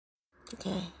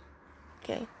Okay.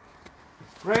 Okay.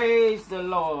 Praise the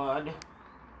Lord,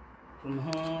 from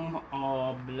whom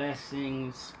all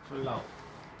blessings flow.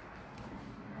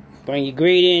 Bring you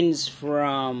greetings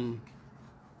from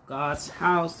God's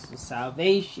house of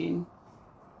salvation,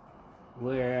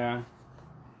 where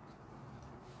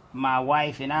my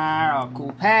wife and I are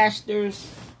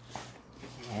co-pastors,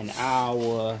 and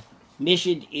our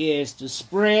mission is to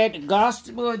spread the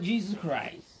gospel of Jesus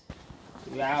Christ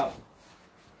throughout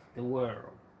the world.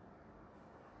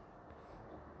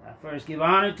 I first give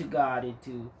honor to God and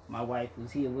to my wife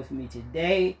who's here with me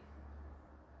today.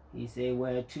 He said,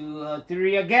 where 2 or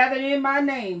 3 are gathered in my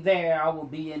name, there I will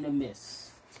be in the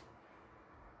midst.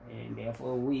 And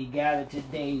therefore we gather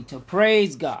today to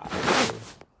praise God, to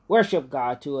worship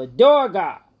God, to adore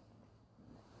God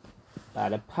by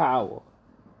the power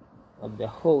of the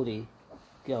Holy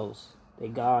Ghost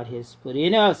that God has put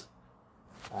in us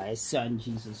by His Son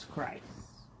Jesus Christ,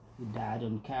 who died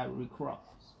on the Calvary cross.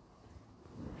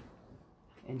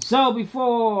 And so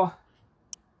before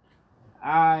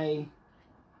I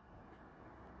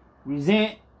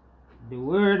present the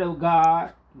Word of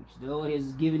God, which the Lord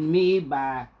has given me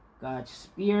by God's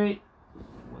Spirit,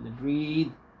 I want to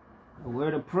breathe a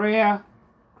word of prayer.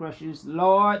 Precious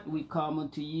Lord, we come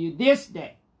unto you this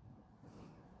day,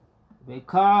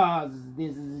 because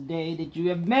this is the day that you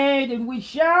have made, and we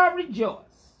shall rejoice.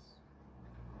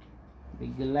 Be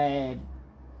glad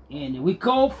in it. We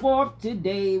go forth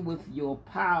today with your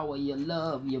power, your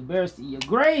love, your mercy, your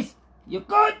grace, your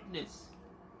goodness,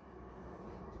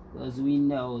 because we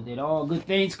know that all good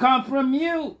things come from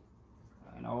you,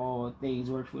 and all things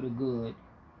work for the good.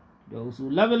 Those who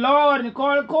love the Lord and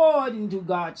call according to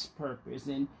God's purpose.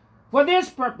 And for this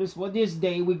purpose, for this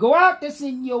day, we go out to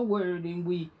sing your word, and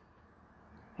we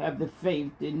have the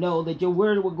faith to know that your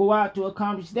word will go out to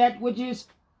accomplish that which is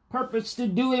purpose to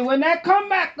do, and will not come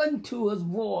back unto us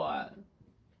void.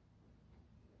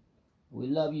 We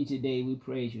love you today. We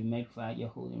praise you. Magnify your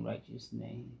holy and righteous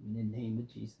name. In the name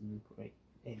of Jesus we pray.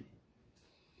 Amen.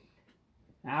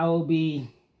 I will be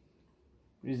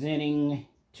presenting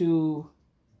 2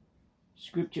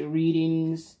 scripture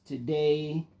readings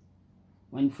today,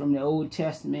 one from the Old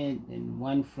Testament and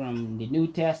one from the New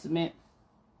Testament.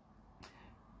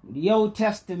 The Old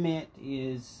Testament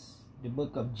is the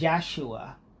book of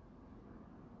Joshua,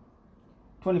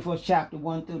 24th chapter,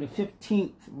 1 through the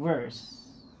 15th verse.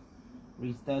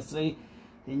 Reads thusly: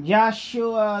 Then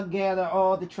Joshua gathered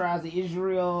all the tribes of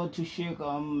Israel to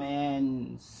Shechem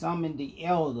and summoned the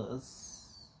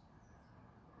elders,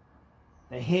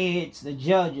 the heads, the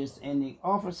judges, and the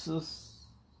officers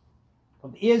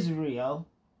of Israel.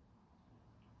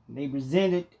 They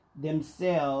presented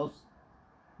themselves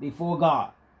before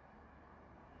God.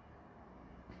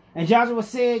 And Joshua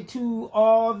said to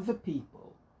all the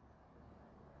people,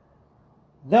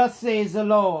 Thus says the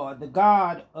Lord, the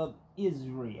God of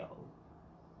Israel.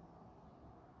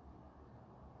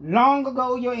 Long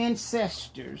ago your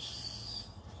ancestors,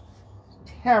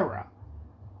 Terah,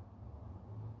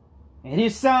 and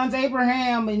his sons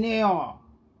Abraham and Nahor,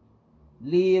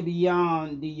 lived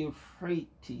beyond the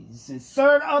Euphrates and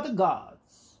served other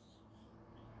gods.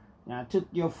 And I took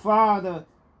your father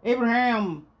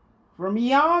Abraham from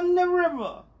beyond the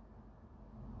river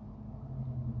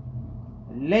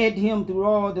and led him through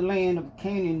all the land of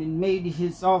Canaan and made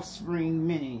his offspring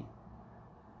many.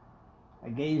 I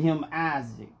gave him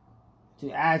Isaac.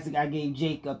 To Isaac I gave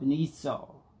Jacob and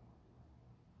Esau.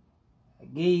 I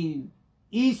gave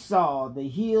Esau the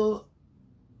hill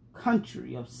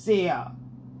country of Seir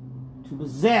to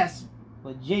possess,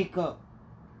 but Jacob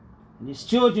and his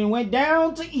children went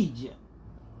down to Egypt.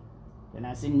 Then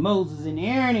I sent Moses and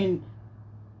Aaron, and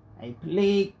I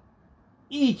plagued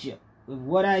Egypt with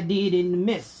what I did in the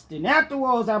midst. And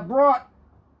afterwards I brought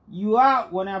you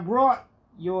out when I brought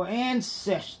your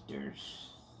ancestors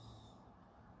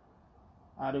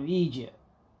out of Egypt.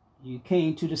 You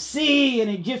came to the sea, and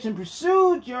Egyptians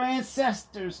pursued your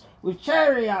ancestors with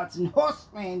chariots and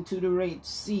horsemen to the Red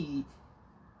Sea.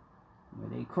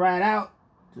 When they cried out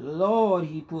to the Lord,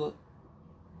 he put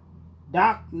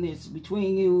darkness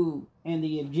between you and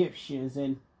the Egyptians,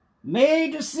 and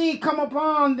made the sea come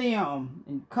upon them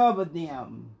and covered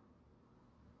them.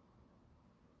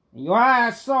 And your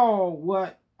eyes saw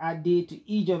what I did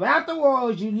to Egypt.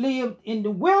 Afterwards you lived in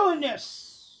the wilderness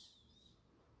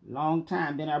long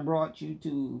time. Then I brought you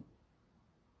to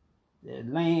the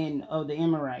land of the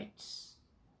Amorites,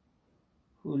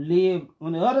 who lived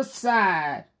on the other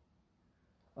side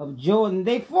of Jordan.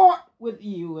 They fought with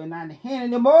you, and I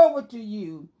handed them over to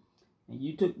you, and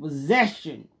you took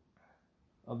possession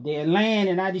of their land,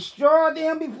 and I destroyed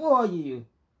them before you.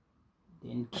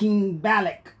 Then King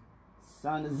Balak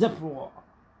son of Zipporah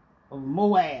of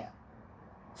Moab,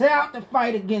 set out to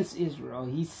fight against Israel.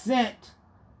 He sent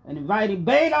and invited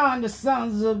Balaam, the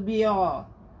sons of Beor,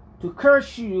 to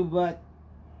curse you, but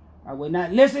I would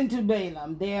not listen to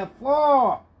Balaam.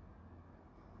 Therefore,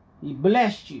 he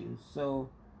blessed you, so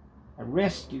I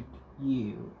rescued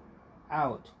you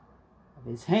out of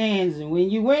his hands. And when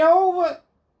you went over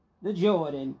the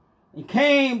Jordan and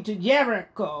came to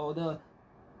Jericho, the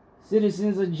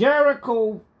citizens of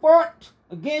Jericho fought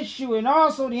against you, and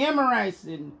also the Amorites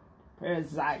and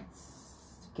Perizzites,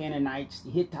 the Canaanites,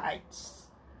 the Hittites,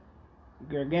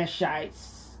 the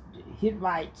Girgashites, the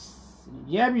Hivites,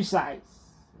 the Jebusites,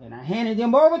 and I handed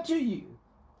them over to you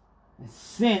and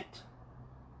sent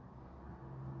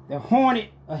the hornet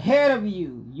ahead of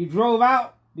you. You drove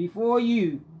out before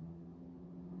you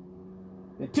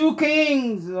the two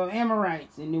kings of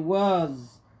Amorites, and it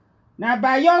was not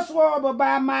by your sword, but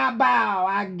by my bow.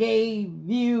 I gave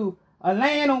you a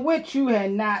land on which you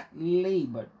had not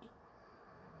labored,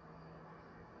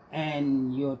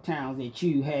 and your towns that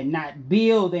you had not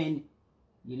built, and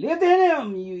you lived in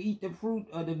them. You eat the fruit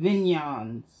of the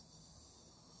vineyards,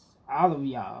 olive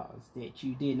yards that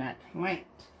you did not plant,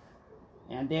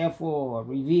 and therefore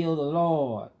reveal the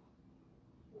Lord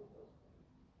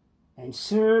and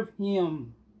serve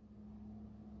him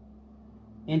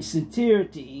in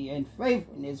sincerity and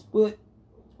faithfulness. Put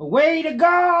away the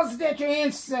gods that your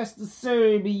ancestors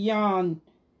served beyond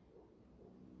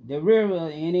the river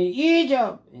and in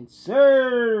Egypt, and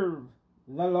serve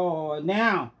the Lord.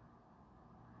 Now,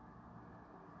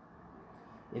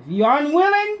 if you are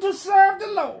unwilling to serve the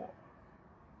Lord,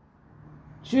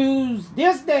 choose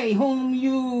this day whom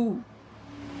you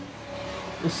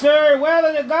will serve,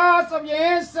 whether the gods of your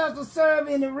ancestors serve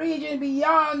in the region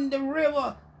beyond the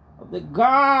river, of the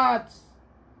gods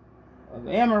of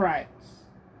Amorites,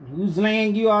 whose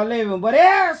land you are living. But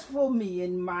as for me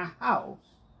and my house,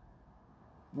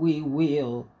 we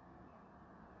will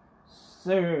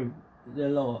serve the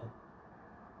Lord.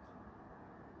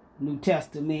 New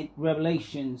Testament,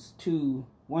 Revelations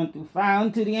 2:1-5.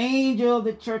 Unto the angel of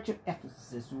the church of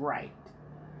Ephesus write,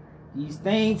 these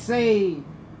things say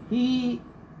he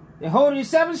that holdeth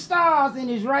 7 stars in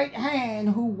his right hand,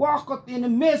 who walketh in the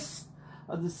midst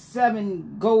of the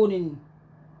 7 golden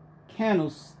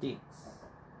candlesticks.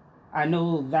 I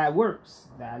know thy works,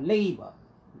 thy labor,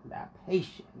 thy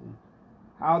patience,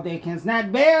 how thou canst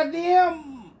not bear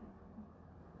them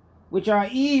which are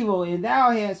evil, and thou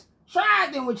hast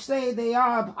tried them which say they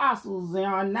are apostles and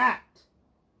are not,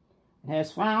 and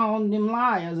hast found them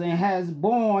liars, and hast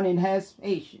borne and hast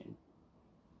patience,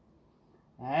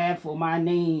 and for my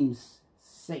name's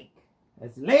sake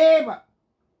has labored,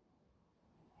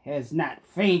 has not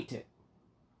fainted.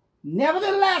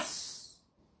 Nevertheless,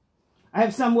 I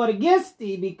have somewhat against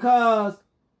thee, because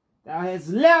thou hast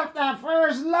left thy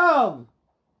first love.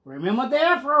 Remember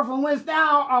therefore from whence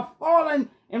thou art fallen,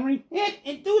 and repent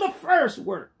and do the first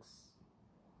works,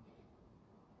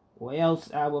 or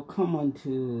else I will come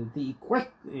unto thee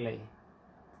quickly,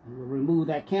 and will remove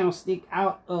that candlestick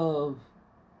out of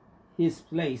his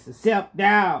place, except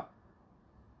thou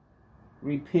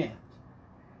repent.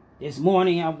 This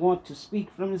morning I want to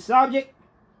speak from the subject,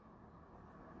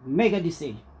 make a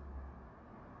decision.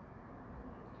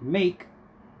 Make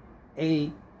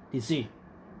a decision.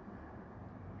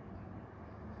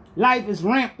 Life is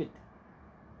rampant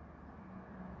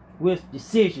with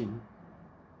decision.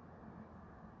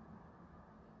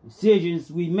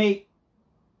 Decisions we make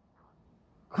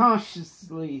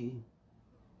consciously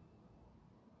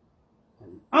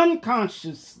and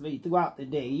unconsciously throughout the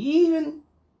day. Even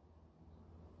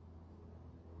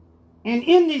an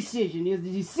indecision is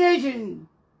the decision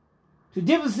to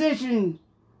disposition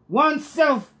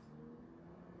oneself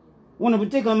on a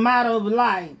particular matter of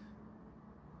life.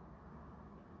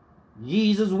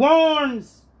 Jesus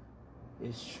warns,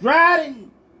 is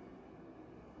striding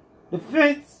the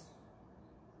fence.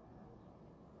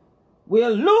 We're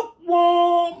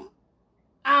lukewarm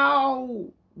our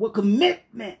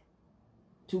commitment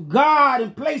to God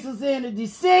and place us in a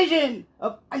decision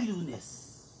of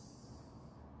idleness.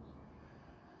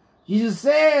 Jesus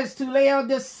says to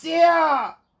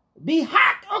Laodicea, be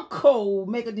hot or cold,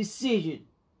 make a decision.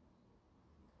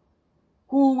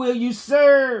 Who will you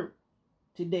serve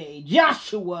today?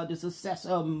 Joshua, the successor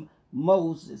of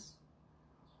Moses,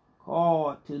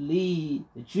 called to lead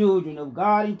the children of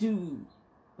God into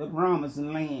the promised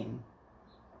land,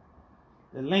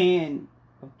 the land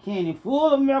of Canaan,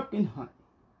 full of milk and honey.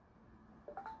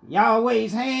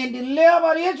 Yahweh's hand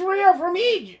delivered Israel from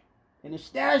Egypt and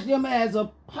established them as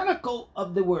a pinnacle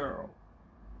of the world,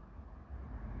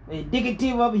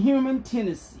 indicative of human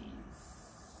tendencies.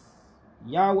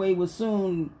 Yahweh will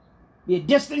soon be a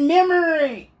distant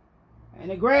memory,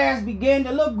 and the grass began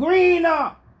to look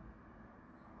greener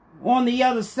on the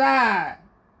other side.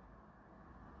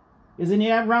 Isn't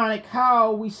it ironic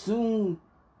how we soon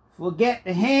forget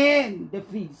the hand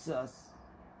that feeds us?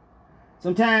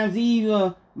 Sometimes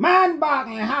even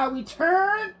mind-boggling how we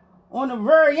turn on the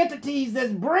very entities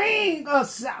that bring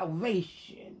us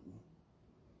salvation.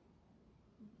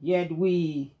 Yet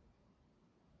we,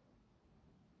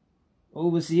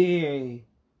 overseer,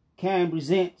 can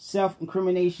present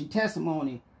self-incrimination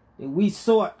testimony that we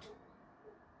sought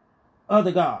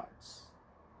other gods.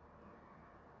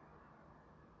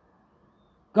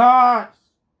 Gods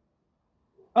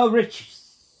of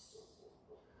riches,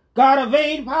 God of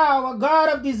vain power, God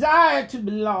of desire to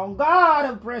belong, God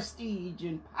of prestige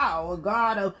and power,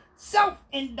 God of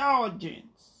self-indulgence.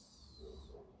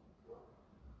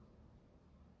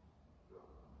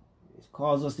 This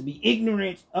causes us to be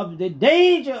ignorant of the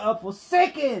danger of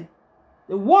forsaking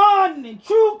the one and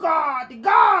true God, the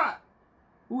God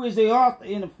who is the author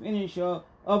and the finisher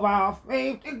of our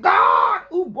faith, the God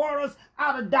who brought us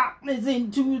out of darkness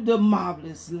into the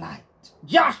marvelous light.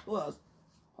 Joshua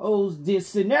holds this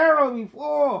scenario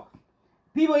before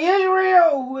people of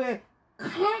Israel who had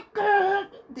conquered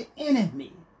the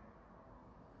enemy,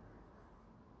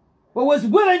 but was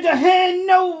willing to hand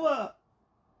over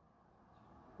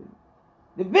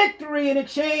the victory in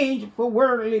exchange for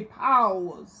worldly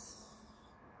powers.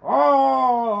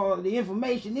 All the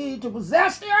information needed to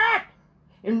possess the earth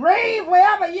and reign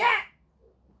forever, yet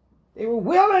they were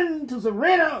willing to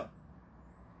surrender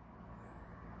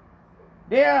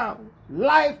their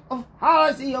life of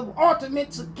policy of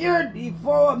ultimate security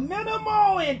for a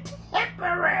minimal and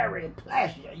temporary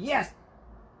pleasure. Yes,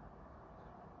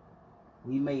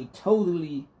 we may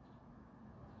totally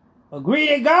agree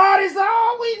that God is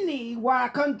all we need, while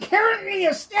concurrently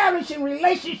establishing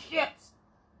relationships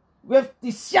with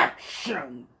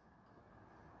deception,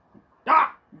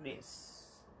 darkness,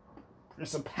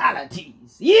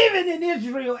 principalities. Even in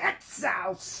Israel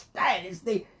exile status,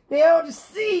 they failed to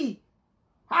see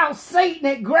how Satan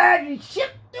had gradually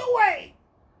chipped away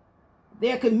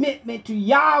their commitment to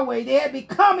Yahweh. They had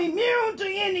become immune to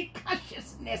any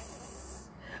consciousness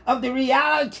of the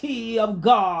reality of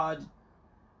God.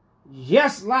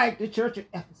 Just like the church of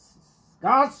Ephesus,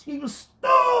 God's people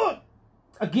stood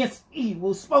against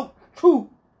evil, spoke truth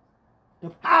to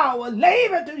power,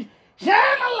 labored to shine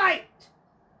a light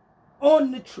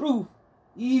on the truth,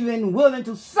 even willing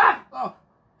to suffer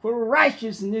for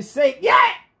righteousness' sake.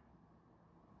 Yet,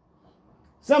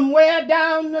 somewhere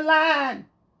down the line,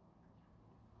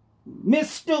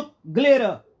 mistook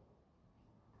glitter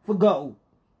for gold.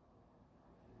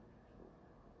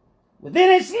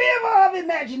 Within a sliver of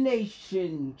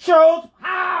imagination, chose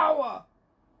power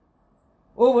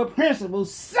over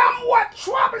principles, somewhat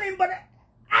troubling, but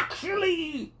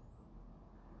actually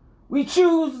we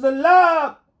choose the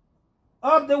love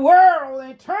of the world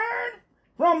and turn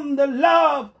from the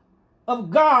love of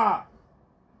God.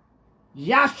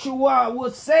 Joshua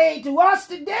would say to us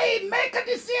today, make a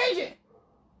decision.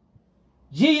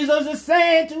 Jesus is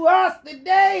saying to us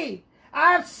today,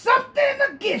 I have something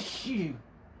against you,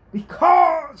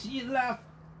 because you left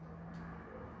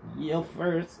your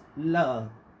first love.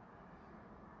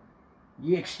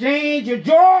 You exchange your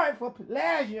joy for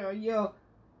pleasure, your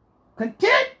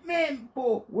contentment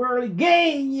for worldly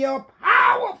gain, your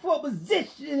power for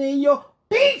position, and your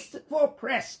peace for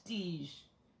prestige.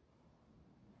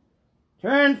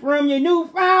 Turn from your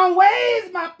newfound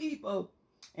ways, my people,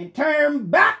 and turn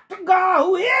back to God,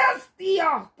 who is the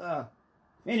author,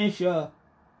 finisher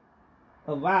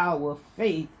of our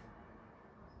faith,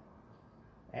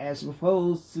 as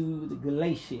opposed to the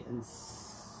Galatians.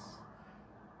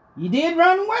 You did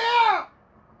run well.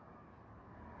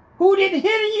 Who did hinder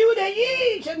you that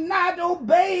ye should not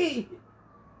obey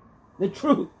the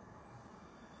truth?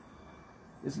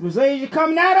 This persuasion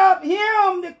coming out of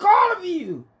him that called of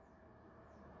you.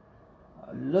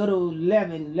 A little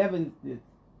leaven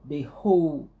the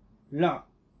whole lump.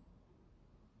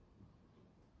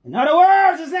 In other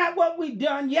words, it's not what we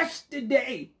done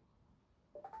yesterday,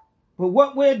 but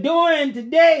what we're doing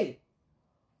today.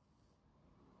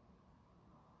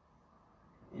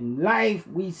 In life,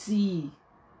 we see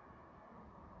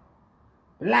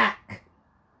black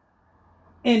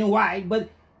and white, but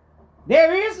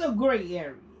there is a gray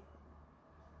area.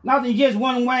 Nothing just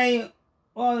one way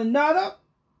or another.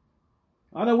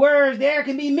 In other words, there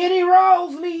can be many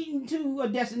roads leading to a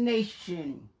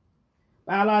destination.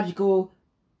 Biological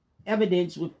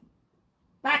evidence would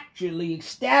factually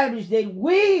establish that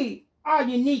we are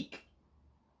unique.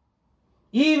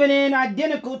 Even in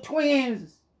identical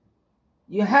twins,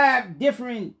 you have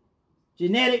different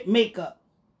genetic makeup.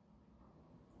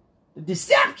 The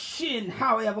deception,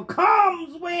 however,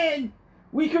 comes when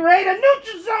we create a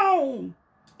neutral zone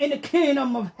in the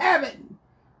kingdom of heaven.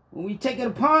 When we take it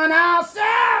upon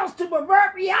ourselves to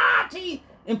pervert reality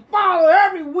and follow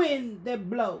every wind that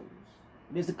blows.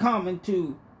 It is common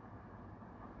to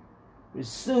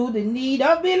pursue the need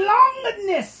of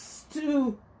belongingness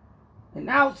to an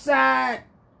outside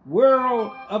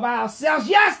world of ourselves.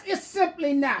 Yes, it's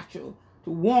simply natural to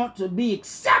want to be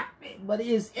accepted, but it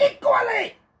is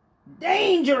equally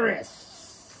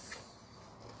dangerous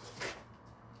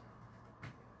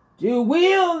to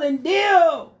will and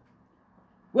deal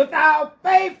with our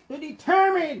faith to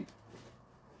determine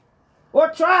or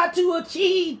try to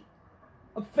achieve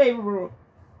a favorable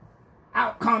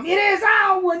outcome. It is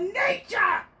our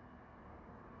nature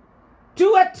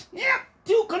to attempt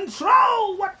to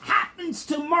control what happens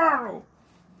tomorrow.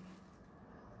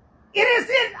 It is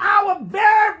in our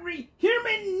very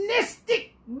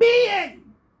humanistic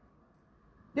being,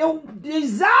 the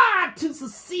desire to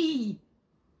succeed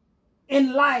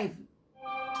in life,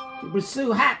 to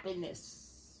pursue happiness.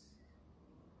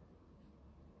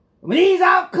 When these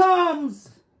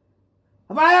outcomes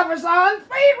of our efforts are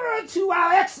unfavorable to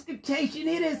our expectation,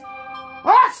 it is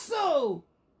also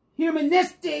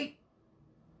humanistic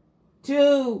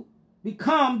to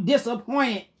become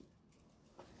disappointed.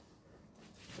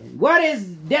 And what is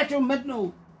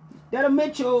detrimental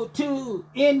to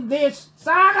in this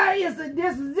saga is the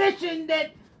disposition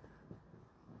that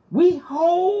we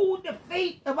hold the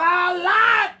fate of our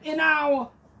life in our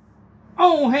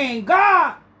own hand.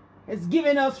 God has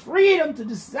given us freedom to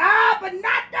decide, but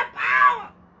not the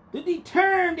power to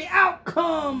determine the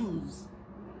outcomes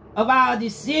of our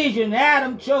decision.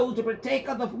 Adam chose to partake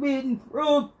of the forbidden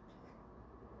fruit,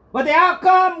 but the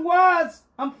outcome was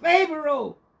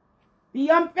unfavorable. The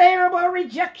unfavorable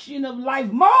rejection of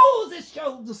life. Moses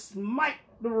chose to smite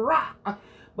the rock,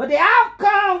 but the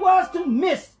outcome was to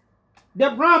miss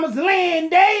the promised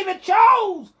land. David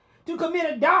chose to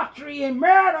commit adultery and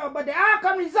murder, but the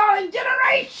outcome resulted in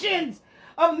generations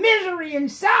of misery and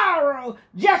sorrow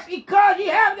just because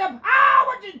you have the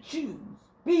power to choose.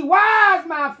 Be wise,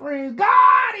 my friends.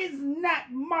 God is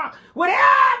not mocked. Whatever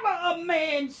a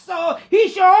man sows, he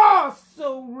shall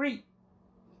also reap.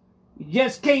 You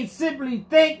just can't simply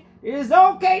think it is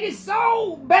okay to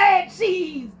sow bad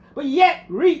seeds, but yet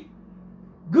reap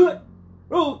good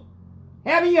fruit.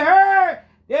 Haven't you heard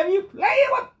that if you play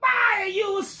with fire,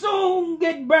 you will soon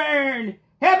get burned?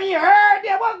 Haven't you heard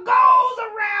that what goes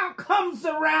around comes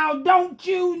around? Don't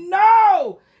you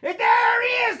know that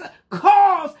there is a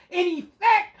cause and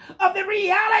effect of the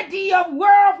reality of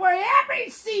world? For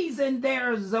every season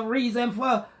there's a reason,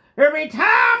 for every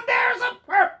time there's a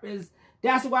purpose.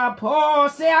 That's why Paul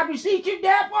said, I beseech you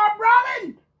therefore,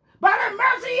 brethren, by the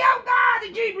mercy of God,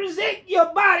 that you present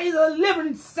your bodies a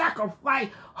living sacrifice,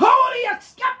 holy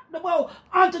acceptable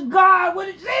unto God,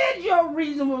 which is your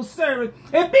reasonable service.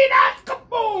 And be not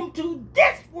conformed to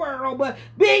this world, but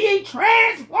be ye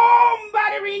transformed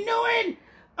by the renewing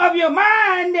of your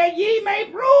mind, that ye may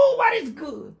prove what is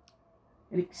good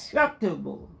and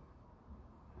acceptable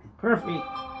and perfect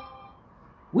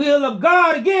will of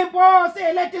God. Again, Paul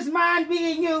said, let this mind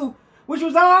be in you, which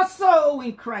was also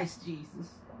in Christ Jesus,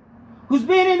 who's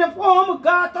been in the form of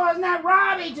God, thought it's not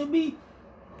robbery to be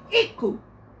equal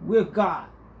with God,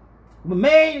 but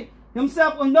made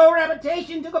himself of no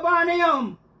reputation, took upon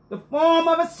him the form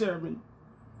of a servant,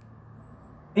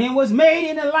 and was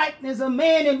made in the likeness of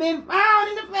man, and been found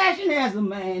in the fashion as a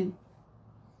man.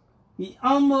 He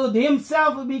humbled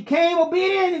himself and became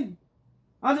obedient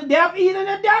unto death, even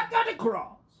the death of the cross.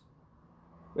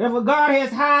 Wherefore God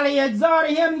has highly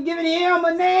exalted him and given him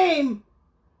a name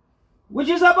which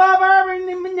is above every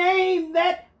name,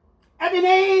 that at the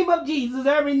name of Jesus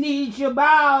every knee shall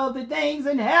bow, the things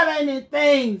in heaven and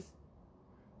things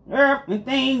in earth and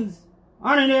things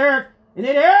under the earth, and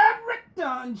that every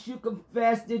tongue should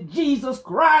confess that Jesus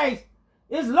Christ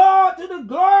is Lord, to the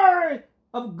glory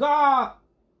of God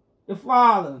the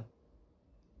Father.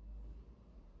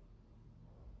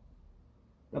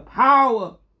 The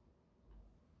power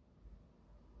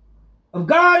of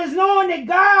God is knowing that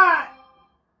God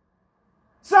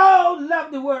so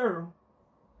loved the world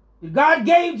that God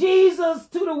gave Jesus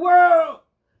to the world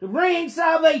to bring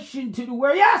salvation to the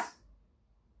world. Yes,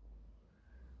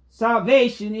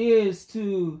 salvation is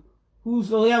to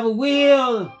whosoever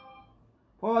will.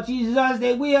 Paul teaches us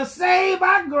that we are saved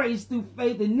by grace through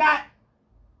faith and not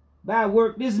by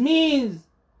work. This means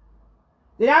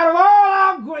that out of all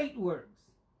our great works,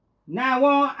 not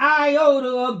one iota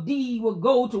of deed will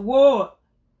go toward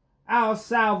our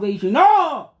salvation,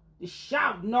 or the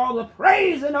shouting, all the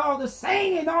praising, all the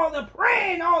singing, all the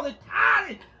praying, all the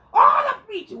tithing, all the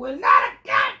preaching will not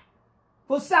account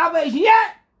for salvation.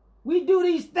 Yet we do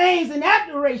these things in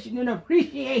adoration and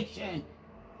appreciation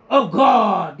of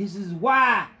God. This is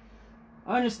why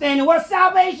understanding what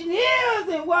salvation is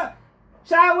and what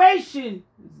salvation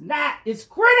is not is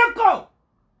critical.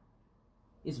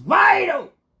 It's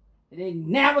vital in the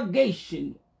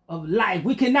navigation of life.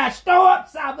 We cannot store up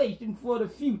salvation for the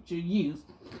future use.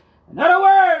 In other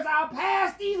words, our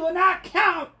past deeds will not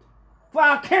count for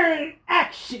our current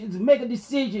actions. Make a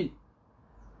decision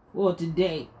for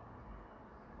today.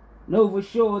 Know for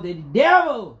sure that the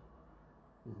devil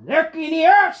is lurking in the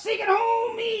earth, seeking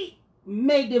whom he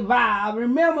may devour.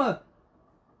 Remember,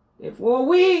 therefore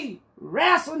we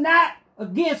wrestle not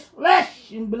against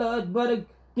flesh and blood, but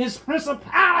against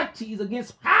principalities,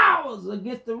 against powers,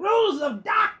 against the rulers of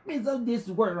darkness of this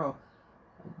world,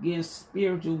 against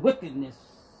spiritual wickedness,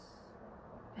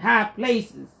 high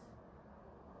places.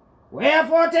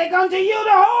 Wherefore take unto you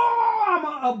the whole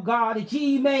armor of God, that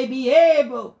ye may be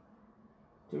able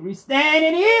to withstand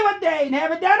in the evil day, and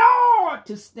having done all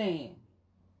to stand.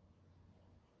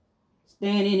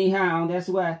 Stand anyhow. That's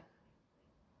why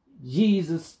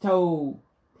Jesus told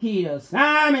Peter,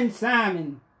 Simon,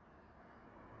 Simon,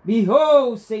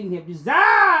 behold, Satan hath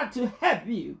desired to have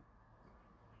you,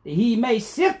 that he may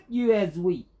sift you as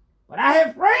wheat. But I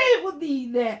have prayed for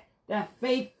thee that thy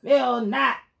faith fail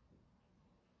not.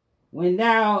 When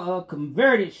thou art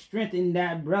converted, strengthen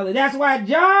thy brother. That's why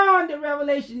John the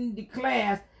Revelation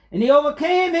declares, and he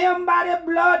overcame him by the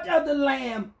blood of the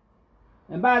Lamb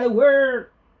and by the word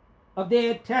of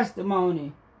their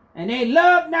testimony. And they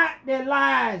loved not their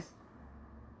lives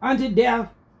unto death.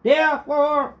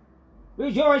 Therefore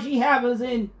rejoice, ye heavens,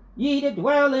 and ye that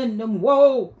dwell in them.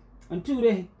 Woe unto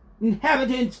the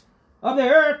inhabitants of the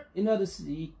earth and of the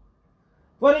sea.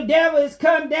 For the devil is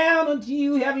come down unto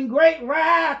you, having great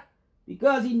wrath,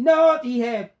 because he knoweth he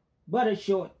hath but a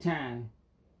short time.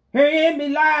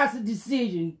 Herein lies the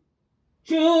decision.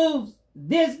 Choose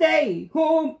this day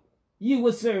whom you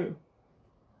will serve,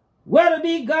 whether it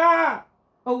be God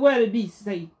or whether it be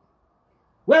Satan,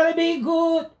 whether it be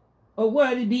good or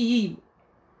whether it be evil,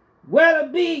 whether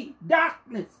it be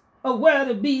darkness or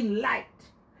whether it be light,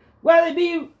 whether it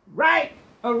be right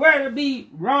or whether it be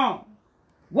wrong,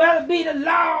 whether it be the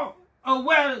law or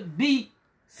whether it be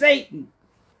Satan,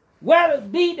 whether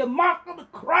it be the mark of the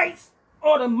Christ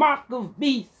or the mark of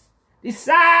beast.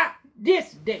 Decide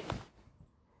this day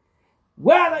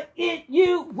whether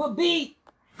you will be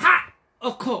hot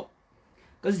or cold.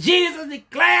 Because Jesus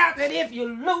declared that if you're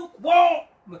lukewarm,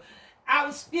 I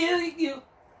will spew you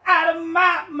out of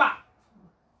my mouth.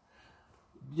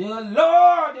 The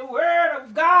Lord, the word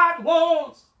of God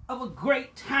warns of a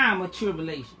great time of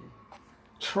tribulation,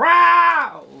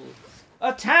 trials,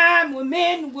 a time when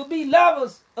men will be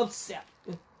lovers of self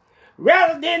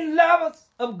rather than lovers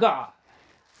of God.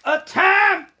 A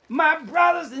time, my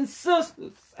brothers and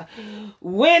sisters,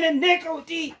 when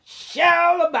iniquity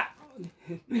shall abound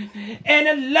and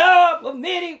the love of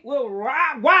many will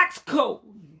wax cold.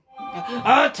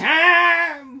 A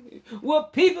time where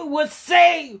people will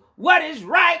say what is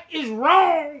right is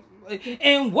wrong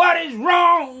and what is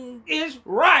wrong is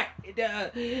right.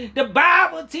 The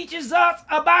Bible teaches us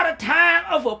about a time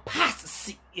of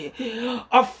apostasy,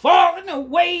 of falling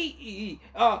away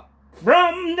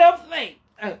from the faith.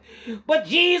 But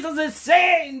Jesus is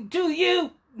saying to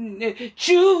you,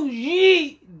 choose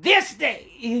ye this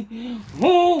day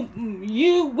whom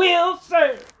you will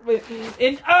serve.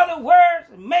 In other words,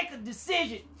 make a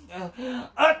decision.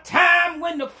 A time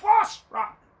when the false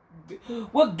prophet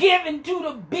were given to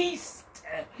the beast,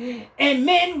 and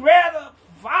men rather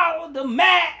follow the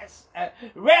mass,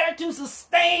 rather to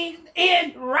sustain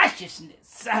in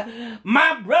righteousness.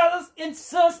 My brothers and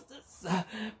sisters,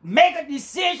 make a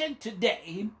decision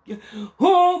today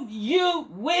whom you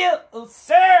will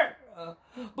serve.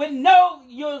 But know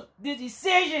the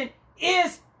decision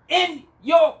is in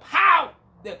your power,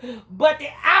 but the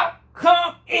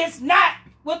outcome is not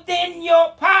within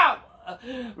your power.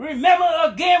 Remember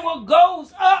again, what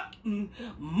goes up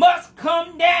must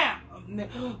come down.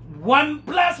 1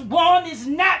 + 1 is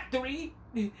not 3.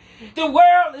 The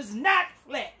world is not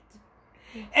flat.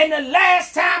 And the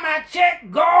last time I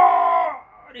checked, God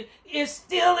is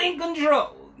still in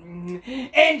control.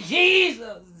 And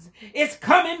Jesus is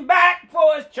coming back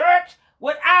for his church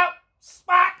without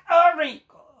spot or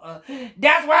wrinkle.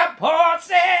 That's why Paul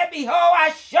said, behold,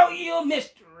 I show you a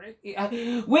mystery.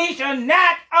 We shall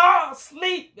not all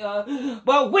sleep,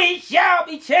 but we shall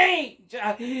be changed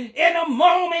in a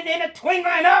moment, in a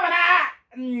twinkling of an eye,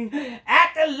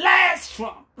 at the last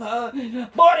trump. for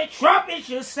the trumpet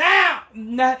shall sound,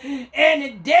 and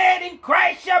the dead in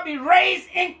Christ shall be raised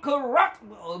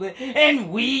incorruptible, and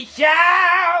we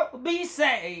shall be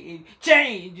saved.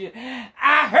 Change.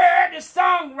 I heard the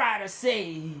songwriter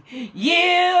say,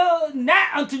 yield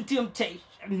not unto temptation,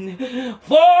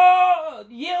 for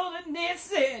yielding this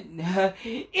sin,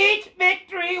 each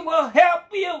victory will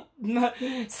help you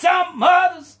some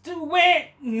others to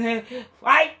win.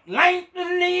 Fight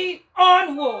lengthily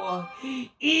on war,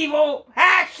 evil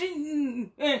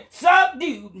passion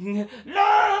subdue.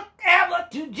 Look ever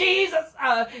to Jesus,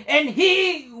 and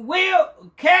he will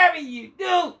carry you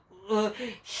through.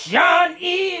 Shun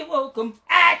evil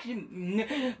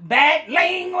compassion, bad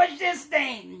language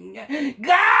disdain,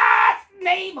 God's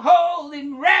name hold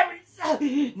in reverence,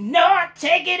 nor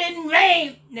take it in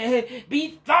vain.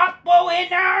 Be thoughtful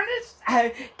in earnest,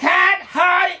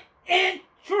 kind-hearted in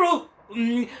truth.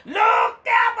 Look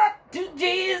ever to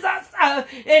Jesus,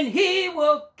 and he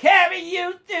will carry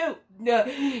you through.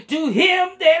 To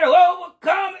him that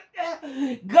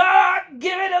overcometh, God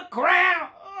give it a crown.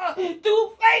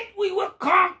 Through faith we will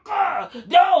conquer,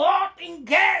 though all things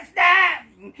cast down.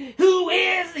 Who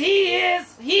is he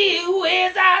who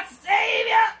is our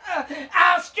Savior.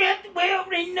 Our strength will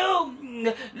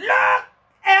renew. Look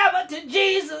ever to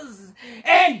Jesus,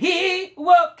 and he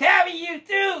will carry you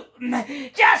through.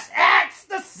 Just ask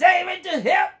the Savior to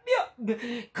help you,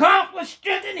 comfort,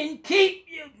 strengthen, and keep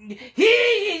you. He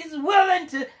is willing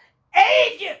to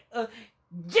aid you.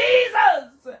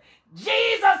 Jesus,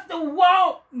 the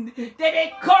one that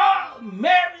they call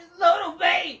Mary's little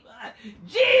babe.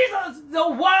 Jesus, the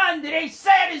one that they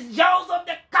said is Joseph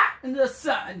the carpenter's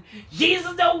son.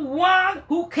 Jesus, the one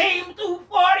who came through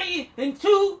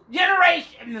 42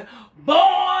 generations,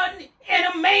 born in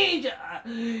a manger.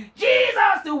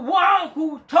 Jesus, the one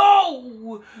who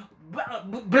told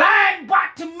blind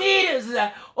Bartimaeus,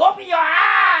 open your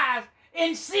eyes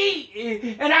and see.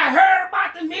 And I heard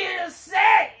Bartimaeus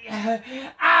say,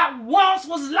 I once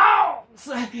was lost,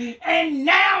 and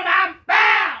now I'm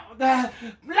found, blind,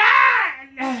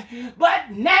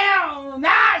 but now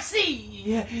I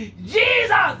see.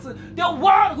 Jesus, the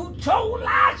one who told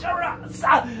Lazarus,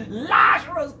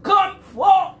 Lazarus come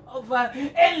forth,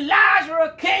 and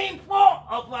Lazarus came forth,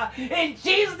 and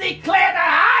Jesus declared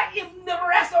that I am the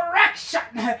resurrection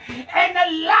and the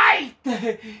life.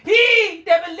 He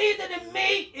that believeth in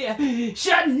me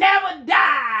shall never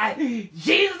die.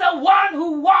 Jesus, the one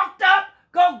who walked up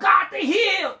Golgotha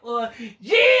Hill.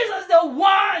 Jesus, the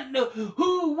one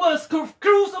who was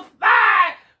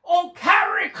crucified on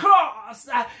Calvary cross.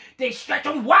 They stretched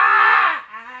him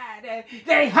wide.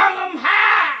 They hung him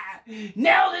high.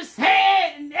 Nailed his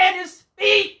hand and his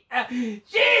feet.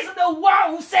 Jesus, the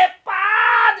one who said,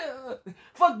 Father,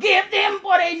 forgive them,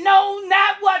 for they know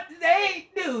not what they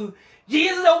do.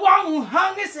 Jesus, the one who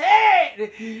hung his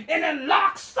head and the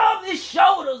locks of his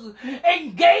shoulders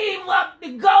and gave up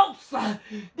the ghost.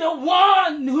 The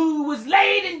one who was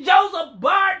laid in Joseph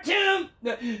bar tomb.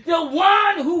 The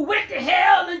one who went to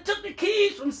hell and took the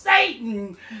keys from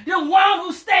Satan. The one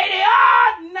who stayed there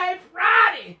all night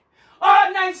Friday,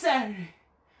 all night Saturday.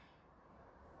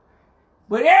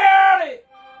 But early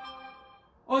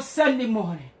on Sunday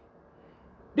morning,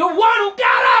 the one who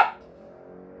got up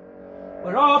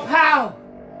with all power,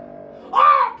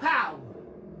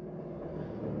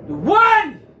 the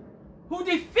one who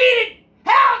defeated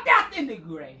hell, death, and the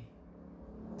grave.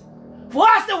 For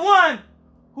us, the one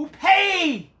who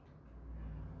paid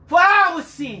for our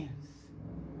sins,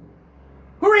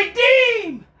 who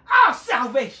redeemed our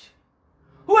salvation,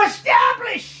 who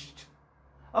established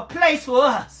a place for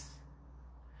us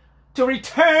to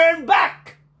return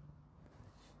back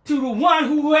to the one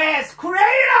who has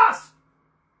created us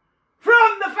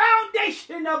from the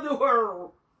foundation of the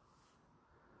world.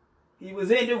 He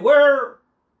was in the world,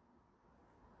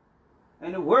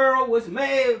 and the world was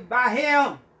made by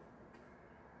him,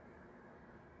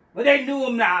 but they knew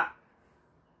him not.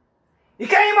 He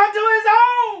came unto his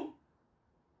own,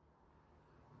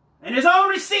 and his own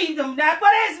received him not.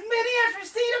 But as many as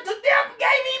received him, to them gave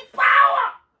he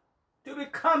power to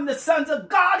become the sons of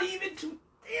God, even to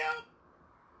them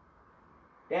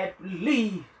that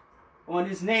believe on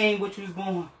his name, which was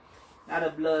born not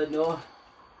of blood, nor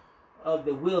of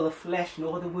the will of flesh,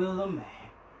 nor the will of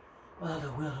man, but of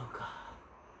the will of God.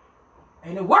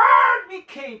 And the Word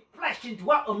became flesh and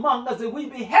dwelt among us, and we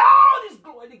beheld his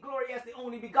glory, the glory as the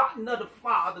only begotten of the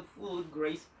Father, full of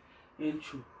grace and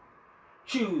truth.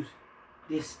 Choose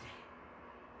this day,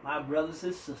 my brothers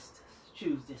and sisters,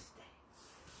 choose this day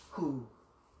who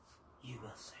you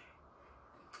will serve.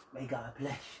 May God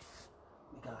bless you.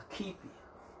 May God keep you.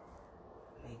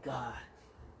 May God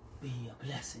be a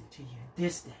blessing to you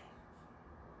this day.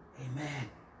 Amen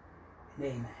and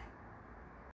amen.